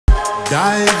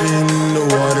Dive in, the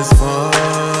water's fine.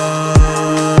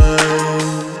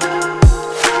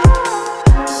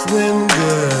 Swim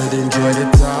good, enjoy the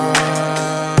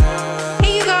time.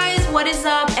 Hey you guys, what is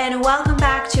up and welcome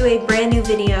back to a brand new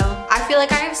video. I feel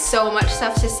like I have so much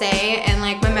stuff to say and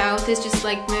like my mouth is just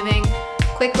like moving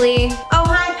quickly. Oh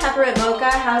hi Peppermint Mocha,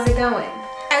 how's it going?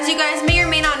 As you guys may or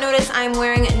may not notice, I'm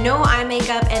wearing no eye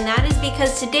makeup, and that is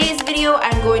because today's video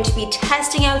I'm going to be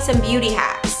testing out some beauty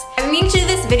hacks. I've been meaning to do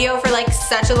this video for like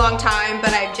such a long time,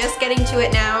 but I'm just getting to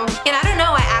it now. And I don't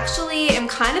know, I actually am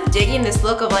kind of digging this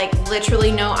look of like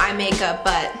literally no eye makeup,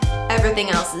 but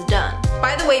everything else is done.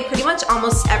 By the way, pretty much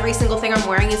almost every single thing I'm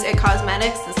wearing is It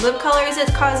Cosmetics. This lip color is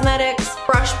It Cosmetics,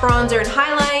 brush, bronzer, and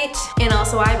highlight, and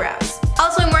also eyebrows.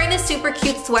 Also, I'm wearing this super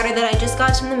cute sweater that I just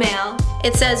got in the mail.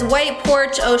 It says White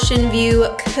Porch Ocean View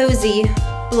Cozy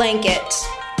Blanket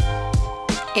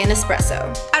and Espresso.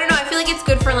 I don't know, I feel like it's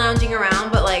good for lounging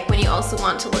around, but like when you also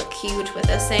want to look cute with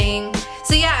a saying.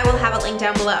 So yeah, I will have it linked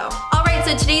down below. Alright,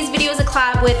 so today's video is a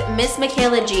collab with Miss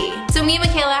Michaela G. So me and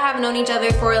Michaela have known each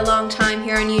other for a long time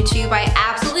here on YouTube. I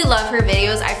absolutely love her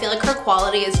videos. I feel like her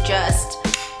quality is just...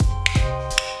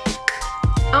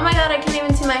 Oh my god, I can't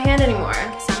even see my hand anymore.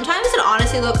 Sometimes it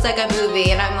honestly looks like a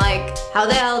movie and I'm like, how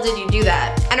the hell did you do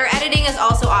that? And her editing is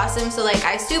also awesome, so like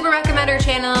I super recommend her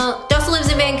channel. She also lives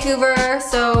in Vancouver,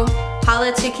 so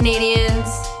holla to Canadians.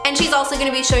 And she's also gonna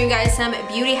be showing you guys some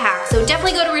beauty hacks, so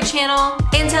definitely go to her channel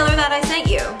and tell her that I sent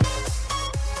you.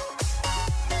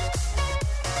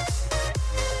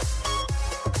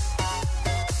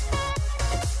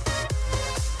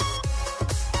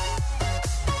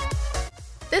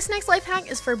 This next life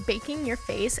hack is for baking your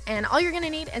face, and all you're going to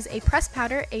need is a pressed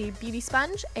powder, a beauty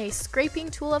sponge, a scraping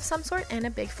tool of some sort, and a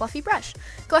big fluffy brush.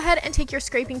 Go ahead and take your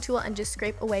scraping tool and just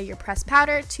scrape away your pressed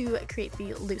powder to create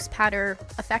the loose powder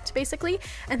effect basically,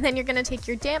 and then you're going to take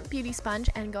your damp beauty sponge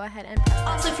and go ahead and press that.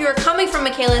 Also, if you are coming from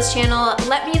Michaela's channel,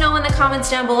 let me know in the comments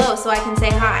down below so I can say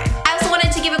hi. I also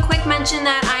wanted to give a quick mention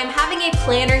that I'm having a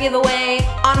planner giveaway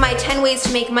on my 10 ways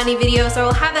to make money video, so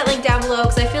I'll have that link down below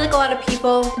because I feel like a lot of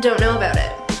people don't know about it.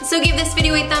 So give this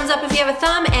video a thumbs up if you have a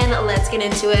thumb, and let's get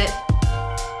into it.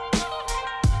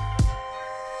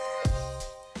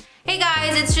 Hey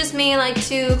guys, it's just me, like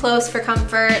too close for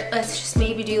comfort. Let's just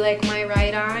maybe do like my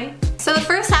right eye. So the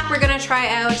first hack we're gonna try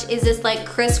out is this like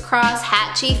crisscross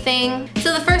hatchy thing.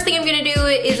 So the first thing I'm gonna do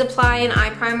is apply an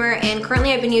eye primer, and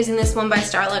currently I've been using this one by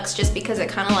Starlux just because it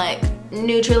kind of like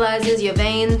neutralizes your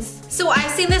veins. So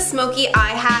I've seen this smoky eye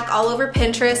hack all over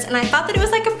Pinterest, and I thought that it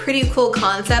was like a pretty cool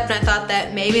concept, and I thought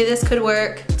that maybe this could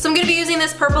work. So I'm gonna be using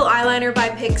this purple eyeliner by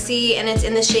Pixie, and it's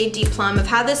in the shade Deep Plum. I've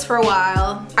had this for a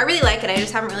while. I really like it, I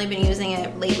just haven't really been using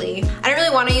it lately. I don't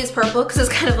really want to use purple because it's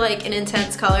kind of like an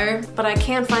intense color, but I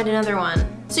can't find another one.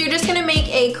 So you're just gonna make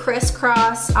a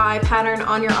crisscross eye pattern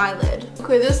on your eyelid.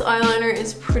 Okay, this eyeliner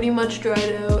is pretty much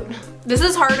dried out. This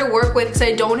is hard to work with because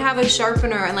I don't have a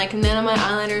sharpener and like none of my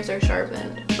eyeliners are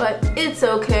sharpened. But it's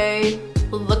okay.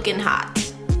 Looking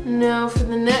hot. Now for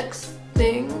the next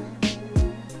thing.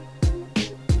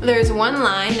 There's one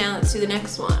line, now let's do the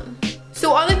next one.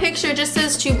 So on the picture it just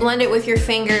says to blend it with your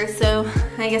finger, so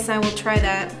I guess I will try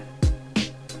that.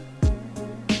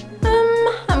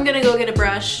 I'm gonna go get a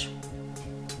brush.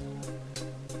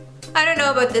 I don't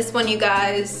know about this one, you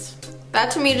guys. That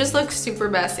to me just looks super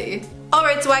messy.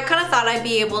 Alright, so I kind of thought I'd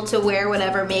be able to wear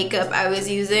whatever makeup I was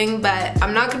using, but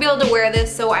I'm not going to be able to wear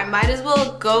this, so I might as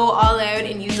well go all out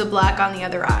and use a black on the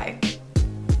other eye.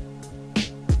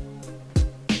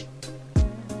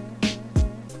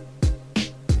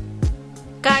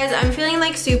 Guys, I'm feeling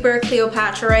like super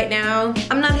Cleopatra right now.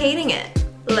 I'm not hating it.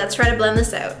 Let's try to blend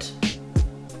this out.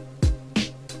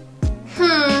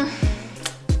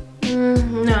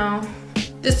 No.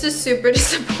 This is super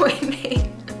disappointing.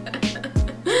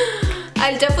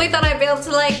 I definitely thought I'd be able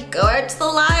to like go out to the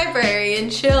library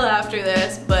and chill after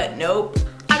this, but nope.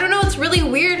 I don't know, it's really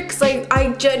weird because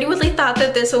I genuinely thought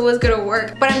that this one was gonna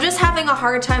work, but I'm just having a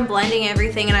hard time blending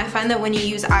everything, and I find that when you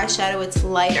use eyeshadow it's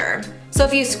lighter. So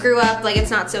if you screw up, like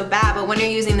it's not so bad, but when you're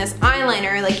using this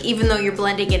eyeliner, like even though you're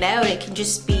blending it out, it can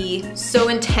just be so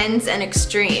intense and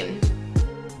extreme.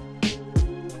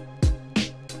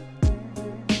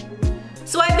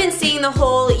 So I've been seeing the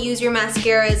whole use your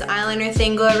mascara as eyeliner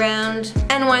thing go around,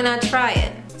 and why not try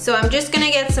it? So I'm just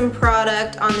gonna get some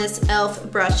product on this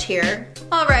e.l.f. brush here.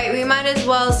 Alright, we might as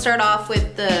well start off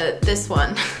with this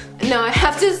one. No, I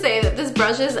have to say that this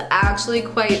brush is actually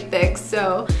quite thick,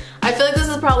 so I feel like this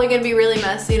is probably gonna be really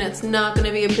messy and it's not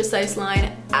gonna be a precise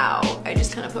line. Ow, I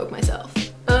just kind of poked myself.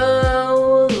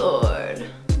 Oh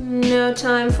Lord. No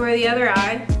time for the other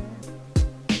eye.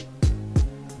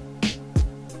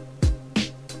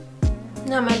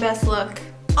 Not my best look.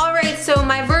 Alright, so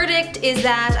my verdict is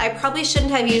that I probably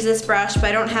shouldn't have used this brush, but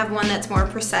I don't have one that's more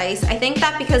precise. I think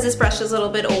that because this brush is a little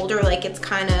bit older, like it's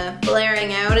kind of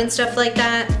blaring out and stuff like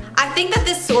that. I think that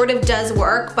this sort of does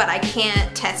work, but I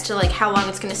can't test to like how long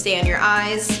it's going to stay on your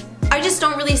eyes. I just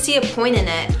don't really see a point in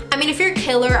it. I mean, if you're a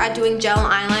killer at doing gel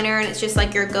eyeliner and it's just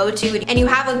like your go-to and you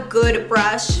have a good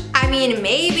brush, I mean,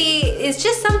 maybe it's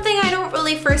just something I don't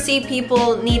really foresee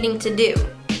people needing to do.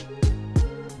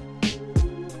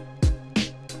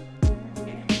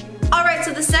 Alright,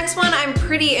 so this next one I'm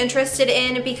pretty interested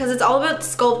in because it's all about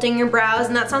sculpting your brows,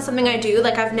 and that's not something I do.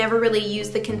 Like, I've never really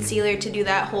used the concealer to do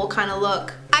that whole kind of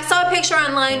look. I saw a picture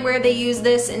online where they use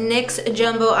this NYX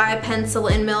Jumbo Eye Pencil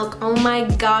in Milk. Oh my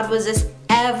god, was this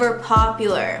ever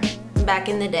popular back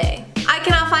in the day. I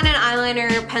cannot find an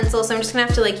eyeliner pencil, so I'm just gonna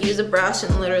have to like use a brush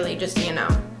and literally just, you know,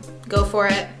 go for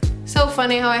it. So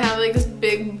funny how I have like this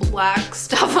big black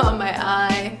stuff on my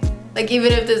eye. Like,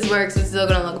 even if this works, it's still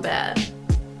gonna look bad.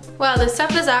 Wow, this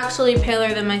stuff is actually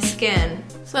paler than my skin.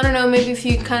 So I don't know, maybe if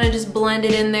you kind of just blend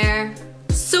it in there.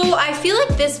 So I feel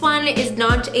like this one is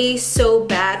not a so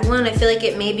bad one. I feel like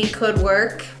it maybe could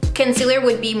work. Concealer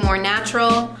would be more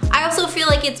natural. I also feel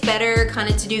like it's better kind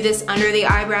of to do this under the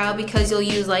eyebrow because you'll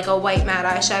use like a white matte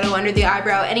eyeshadow under the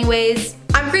eyebrow anyways.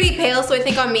 I'm pretty pale, so I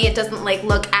think on me it doesn't like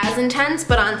look as intense,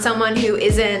 but on someone who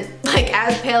isn't like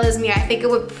as pale as me, I think it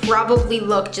would probably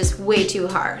look just way too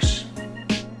harsh.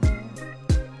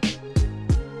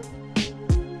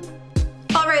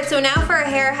 Alright, so now for a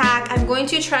hair hack, I'm going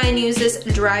to try and use this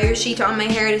dryer sheet on my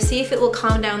hair to see if it will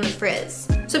calm down the frizz.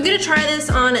 So I'm going to try this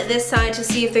on this side to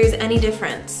see if there's any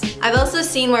difference. I've also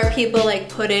seen where people like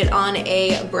put it on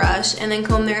a brush and then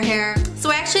comb their hair.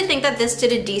 So I actually think that this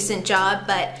did a decent job,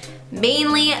 but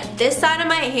mainly this side of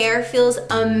my hair feels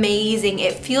amazing.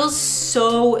 It feels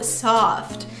so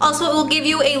soft. Also, it will give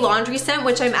you a laundry scent,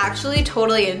 which I'm actually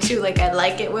totally into. Like, I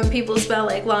like it when people smell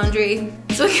like laundry.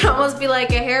 So it can almost be like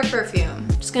a hair perfume.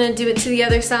 Just gonna do it to the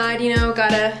other side, you know,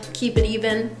 gotta keep it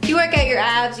even. If you work out your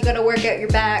abs, you gotta work out your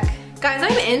back. Guys,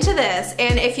 I'm into this,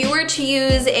 and if you were to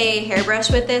use a hairbrush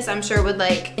with this, I'm sure it would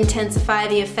like intensify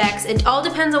the effects. It all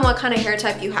depends on what kind of hair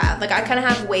type you have. Like, I kind of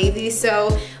have wavy,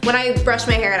 so when I brush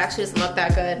my hair, it actually doesn't look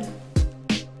that good.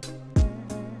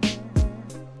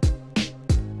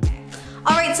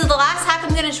 Alright, so the last hack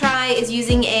I'm gonna try is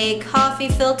using a coffee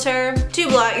filter to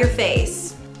blot your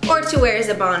face, or to wear as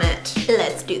a bonnet.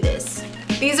 Let's do this.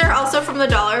 These are also from the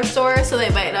dollar store, so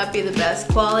they might not be the best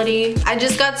quality. I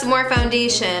just got some more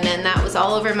foundation and that was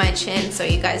all over my chin, so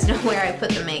you guys know where I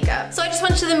put the makeup. So I just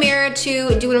went to the mirror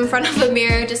to do it in front of a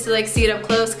mirror just to like see it up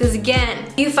close, because again,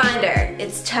 viewfinder,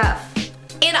 it's tough.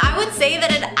 And I would say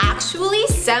that it actually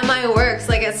semi-works,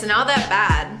 like it's not that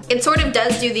bad. It sort of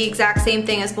does do the exact same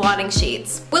thing as blotting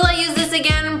sheets. Will I use this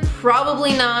again?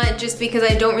 Probably not, just because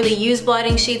I don't really use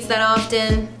blotting sheets that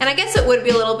often. And I guess it would be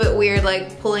a little bit weird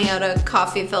like pulling out a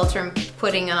coffee filter and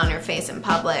putting it on your face in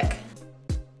public.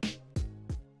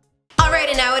 Alright,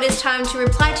 and now it is time to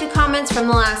reply to comments from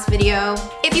the last video.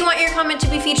 If you want your comment to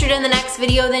be featured in the next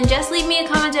video, then just leave me a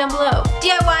comment down below.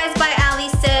 DIYs by Ali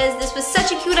says, this was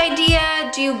such a cute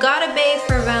idea. Do you gotta bathe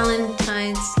for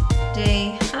Valentine's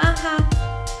Day? Haha.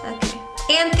 Okay.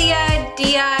 Anthea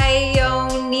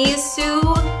Dionysu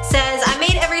says, I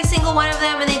made every single one of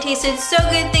them and they tasted so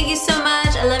good. Thank you so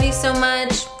much. I love you so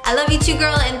much. I love you too,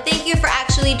 girl, and thank you for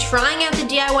actually trying out the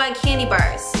DIY candy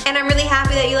bars. And I'm really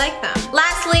happy that you like them.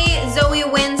 Lastly, Zoe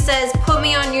Wynn says, put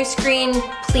me on your screen,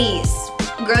 please.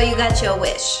 Girl, you got your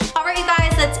wish. Alright, you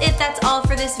guys, that's it. That's all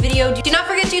for this video. Do not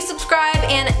forget to subscribe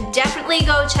and definitely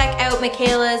go check out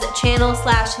Michaela's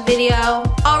channel/video.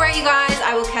 Alright, you guys,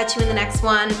 I will catch you in the next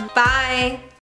one. Bye!